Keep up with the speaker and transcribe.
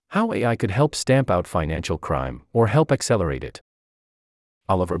How AI could help stamp out financial crime or help accelerate it.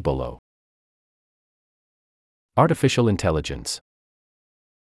 Oliver Bullough. Artificial intelligence.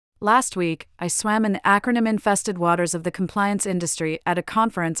 Last week, I swam in the acronym-infested waters of the compliance industry at a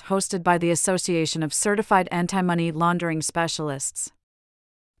conference hosted by the Association of Certified Anti-Money Laundering Specialists.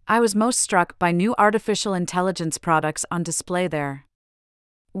 I was most struck by new artificial intelligence products on display there.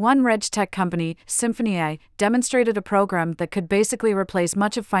 One RegTech company, SymphonyAI, demonstrated a program that could basically replace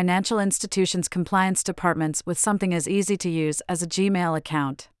much of financial institutions' compliance departments with something as easy to use as a Gmail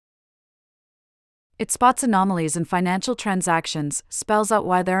account. It spots anomalies in financial transactions, spells out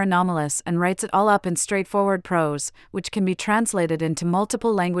why they're anomalous, and writes it all up in straightforward prose, which can be translated into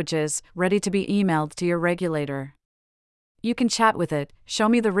multiple languages, ready to be emailed to your regulator. You can chat with it, show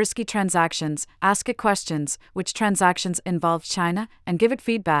me the risky transactions, ask it questions, which transactions involve China, and give it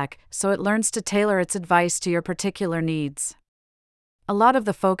feedback, so it learns to tailor its advice to your particular needs. A lot of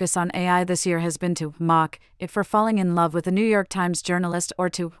the focus on AI this year has been to mock it for falling in love with a New York Times journalist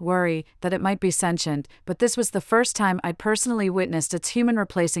or to worry that it might be sentient, but this was the first time I'd personally witnessed its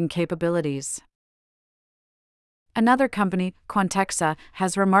human-replacing capabilities. Another company, Quantexa,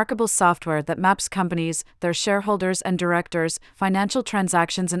 has remarkable software that maps companies, their shareholders and directors, financial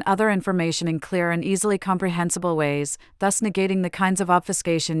transactions and other information in clear and easily comprehensible ways, thus negating the kinds of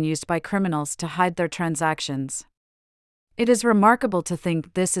obfuscation used by criminals to hide their transactions. It is remarkable to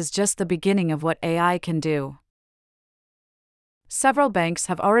think this is just the beginning of what AI can do. Several banks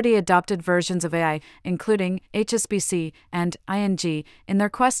have already adopted versions of AI, including HSBC and ING, in their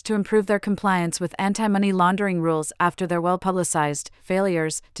quest to improve their compliance with anti-money laundering rules after their well-publicized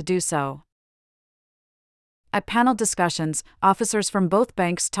failures to do so. At panel discussions, officers from both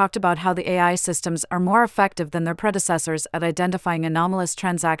banks talked about how the AI systems are more effective than their predecessors at identifying anomalous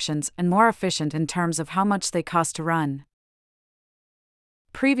transactions and more efficient in terms of how much they cost to run.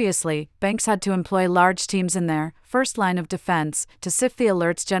 Previously, banks had to employ large teams in their first line of defense to sift the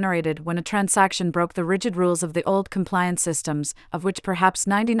alerts generated when a transaction broke the rigid rules of the old compliance systems, of which perhaps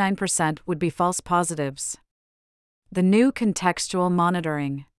 99% would be false positives. The new contextual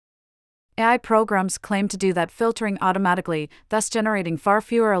monitoring. AI programs claim to do that filtering automatically, thus generating far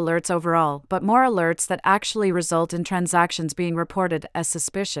fewer alerts overall, but more alerts that actually result in transactions being reported as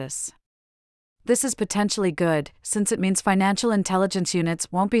suspicious. This is potentially good, since it means financial intelligence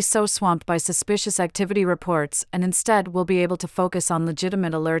units won't be so swamped by suspicious activity reports and instead will be able to focus on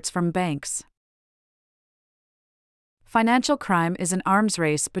legitimate alerts from banks. Financial crime is an arms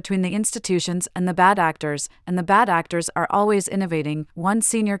race between the institutions and the bad actors are always innovating, one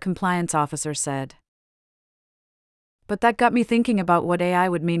senior compliance officer said. But that got me thinking about what AI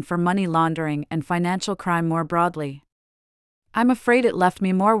would mean for money laundering and financial crime more broadly. I'm afraid it left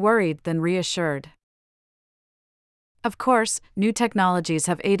me more worried than reassured. Of course, new technologies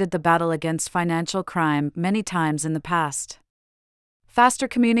have aided the battle against financial crime many times in the past. Faster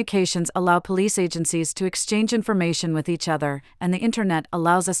communications allow police agencies to exchange information with each other, and the internet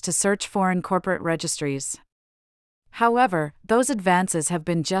allows us to search foreign corporate registries. However, those advances have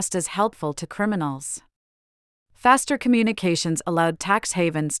been just as helpful to criminals. Faster communications allowed tax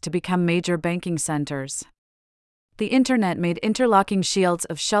havens to become major banking centers. The internet made interlocking shields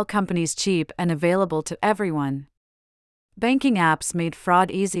of shell companies cheap and available to everyone. Banking apps made fraud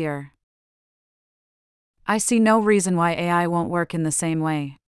easier. I see no reason why AI won't work in the same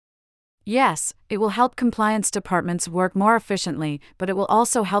way. Yes, it will help compliance departments work more efficiently, but it will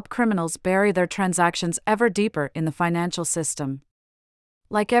also help criminals bury their transactions ever deeper in the financial system.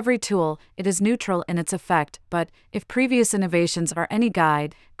 Like every tool, it is neutral in its effect, but if previous innovations are any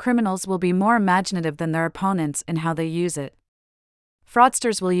guide, criminals will be more imaginative than their opponents in how they use it.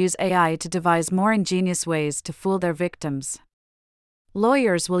 Fraudsters will use AI to devise more ingenious ways to fool their victims.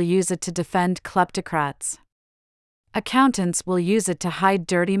 Lawyers will use it to defend kleptocrats. Accountants will use it to hide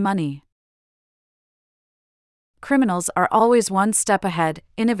dirty money. Criminals are always one step ahead,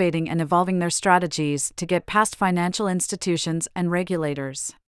 innovating and evolving their strategies to get past financial institutions and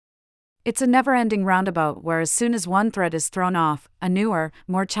regulators. It's a never-ending roundabout where as soon as one thread is thrown off, a newer,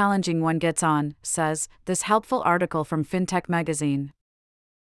 more challenging one gets on, says this helpful article from FinTech magazine.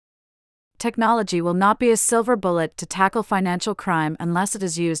 Technology will not be a silver bullet to tackle financial crime unless it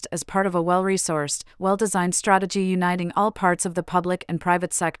is used as part of a well-resourced, well-designed strategy uniting all parts of the public and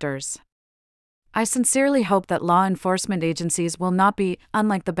private sectors. I sincerely hope that law enforcement agencies will not be,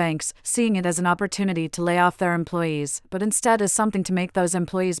 unlike the banks, seeing it as an opportunity to lay off their employees, but instead as something to make those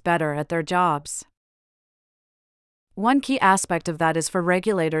employees better at their jobs. One key aspect of that is for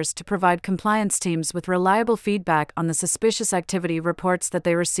regulators to provide compliance teams with reliable feedback on the suspicious activity reports that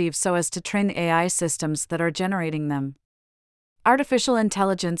they receive so as to train the AI systems that are generating them. Artificial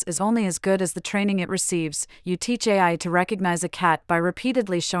intelligence is only as good as the training it receives. You teach AI to recognize a cat by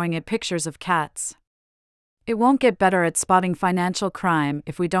repeatedly showing it pictures of cats. It won't get better at spotting financial crime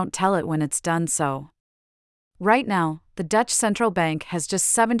if we don't tell it when it's done so. Right now, the Dutch central bank has just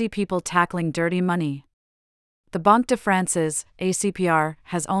 70 people tackling dirty money. The Banque de France's ACPR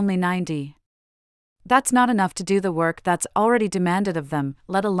has only 90. That's not enough to do the work that's already demanded of them,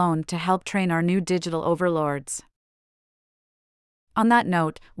 let alone to help train our new digital overlords. On that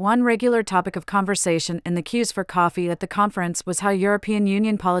note, one regular topic of conversation in the queues for coffee at the conference was how European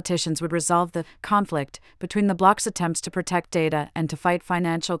Union politicians would resolve the conflict between the bloc's attempts to protect data and to fight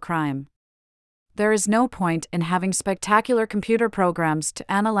financial crime. There is no point in having spectacular computer programs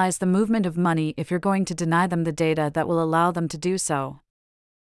to analyze the movement of money if you're going to deny them the data that will allow them to do so.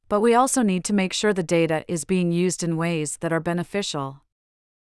 But we also need to make sure the data is being used in ways that are beneficial.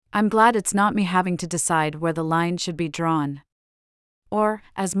 I'm glad it's not me having to decide where the line should be drawn. Or,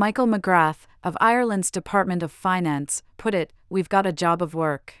 as Michael McGrath, of Ireland's Department of Finance, put it, we've got a job of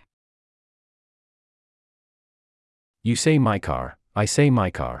work. You say my car, I say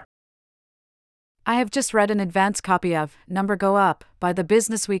my car. I have just read an advance copy of Number Go Up by the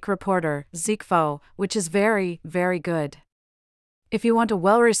Businessweek reporter, Zeke Faux, which is very, very good. If you want a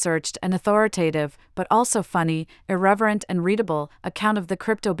well-researched and authoritative, but also funny, irreverent and readable, account of the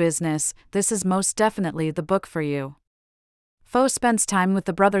crypto business, this is most definitely the book for you. Faux spends time with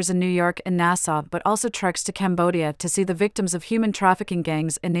the brothers in New York and Nassau but also treks to Cambodia to see the victims of human trafficking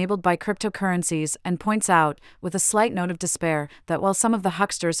gangs enabled by cryptocurrencies and points out, with a slight note of despair, that while some of the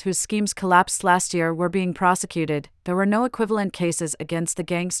hucksters whose schemes collapsed last year were being prosecuted, there were no equivalent cases against the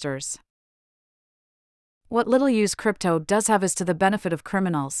gangsters. What little use crypto does have is to the benefit of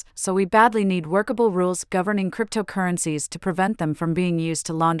criminals, so we badly need workable rules governing cryptocurrencies to prevent them from being used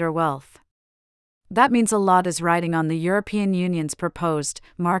to launder wealth. That means a lot is riding on the European Union's proposed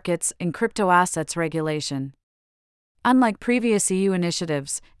markets in crypto assets regulation. Unlike previous EU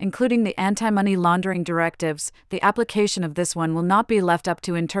initiatives, including the anti-money laundering directives, the application of this one will not be left up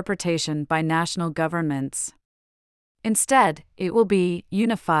to interpretation by national governments. Instead, it will be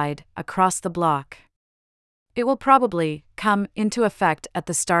unified across the bloc. It will probably come into effect at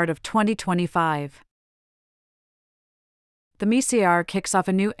the start of 2025. The MiCR kicks off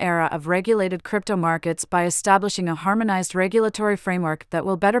a new era of regulated crypto markets by establishing a harmonized regulatory framework that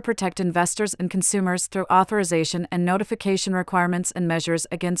will better protect investors and consumers through authorization and notification requirements and measures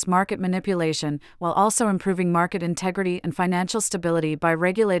against market manipulation, while also improving market integrity and financial stability by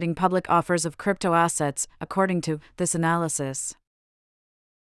regulating public offers of crypto assets, according to this analysis.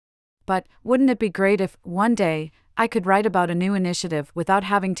 But wouldn't it be great if, one day, I could write about a new initiative without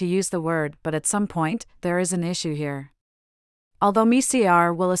having to use the word, but at some point, there is an issue here. Although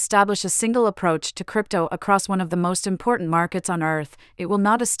MiCR will establish a single approach to crypto across one of the most important markets on Earth, it will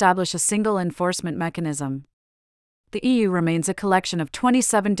not establish a single enforcement mechanism. The EU remains a collection of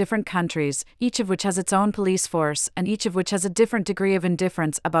 27 different countries, each of which has its own police force and each of which has a different degree of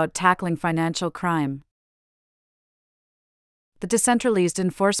indifference about tackling financial crime. The decentralized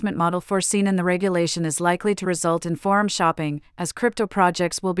enforcement model foreseen in the regulation is likely to result in forum shopping, as crypto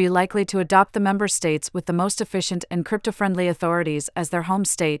projects will be likely to adopt the member states with the most efficient and crypto-friendly authorities as their home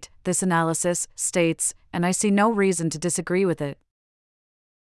state, this analysis states, and I see no reason to disagree with it.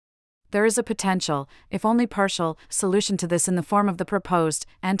 There is a potential, if only partial, solution to this in the form of the proposed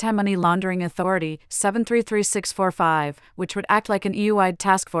Anti-Money Laundering Authority 733645, which would act like an EU-wide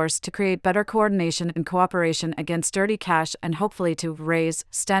task force to create better coordination and cooperation against dirty cash and hopefully to raise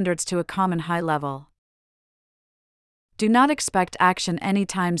standards to a common high level. Do not expect action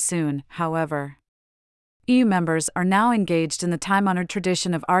anytime soon, however. EU members are now engaged in the time-honored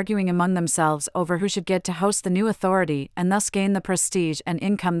tradition of arguing among themselves over who should get to host the new authority and thus gain the prestige and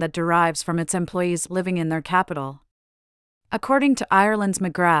income that derives from its employees living in their capital. According to Ireland's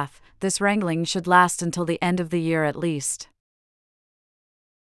McGrath, this wrangling should last until the end of the year at least.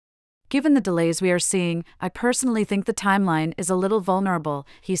 Given the delays we are seeing, I personally think the timeline is a little vulnerable,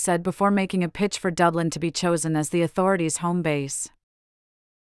 he said before making a pitch for Dublin to be chosen as the authority's home base.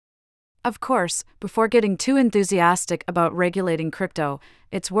 Of course, before getting too enthusiastic about regulating crypto,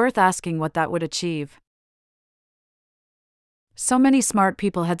 it's worth asking what that would achieve. So many smart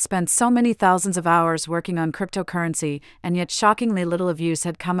people had spent so many thousands of hours working on cryptocurrency, and yet shockingly little of use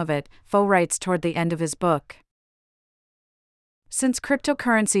had come of it, Faux writes toward the end of his book. Since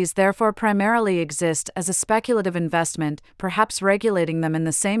cryptocurrencies therefore primarily exist as a speculative investment, perhaps regulating them in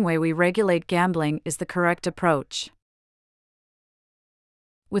the same way we regulate gambling is the correct approach.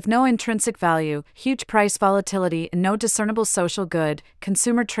 With no intrinsic value, huge price volatility, and no discernible social good,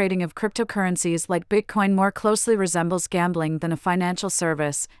 consumer trading of cryptocurrencies like Bitcoin more closely resembles gambling than a financial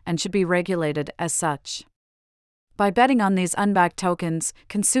service, and should be regulated as such. By betting on these unbacked tokens,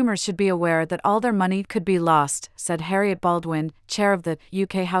 consumers should be aware that all their money could be lost, said Harriet Baldwin, chair of the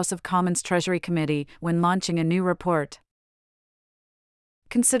UK House of Commons Treasury Committee, when launching a new report.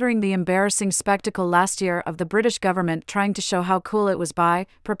 Considering the embarrassing spectacle last year of the British government trying to show how cool it was by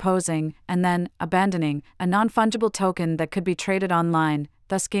proposing, and then abandoning, a non-fungible token that could be traded online,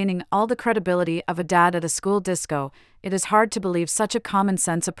 thus gaining all the credibility of a dad at a school disco, it is hard to believe such a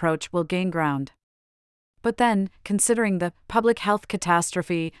common-sense approach will gain ground. But then, considering the public health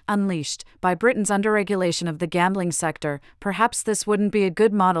catastrophe unleashed by Britain's underregulation of the gambling sector, perhaps this wouldn't be a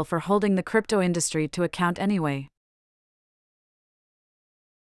good model for holding the crypto industry to account anyway.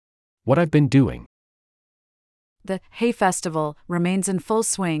 What I've been doing. The Hay Festival remains in full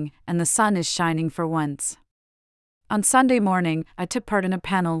swing, and the sun is shining for once. On Sunday morning, I took part in a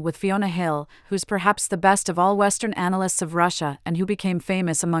panel with Fiona Hill, who's perhaps the best of all Western analysts of Russia and who became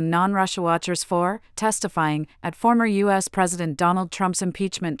famous among non-Russia watchers for testifying at former U.S. President Donald Trump's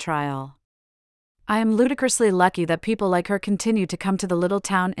impeachment trial. I am ludicrously lucky that people like her continue to come to the little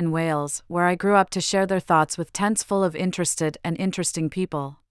town in Wales, where I grew up, to share their thoughts with tents full of interested and interesting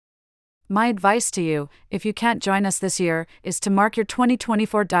people. My advice to you, if you can't join us this year, is to mark your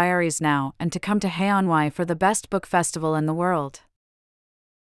 2024 diaries now and to come to Hay for the best book festival in the world.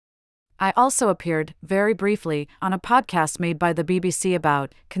 I also appeared, very briefly, on a podcast made by the BBC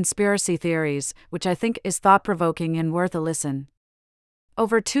about conspiracy theories, which I think is thought-provoking and worth a listen.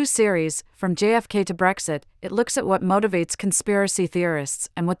 Over 2 series, from JFK to Brexit, it looks at what motivates conspiracy theorists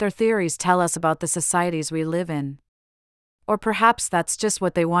and what their theories tell us about the societies we live in. Or perhaps that's just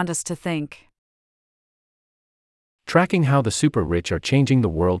what they want us to think. Tracking how the super rich are changing the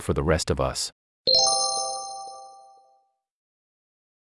world for the rest of us.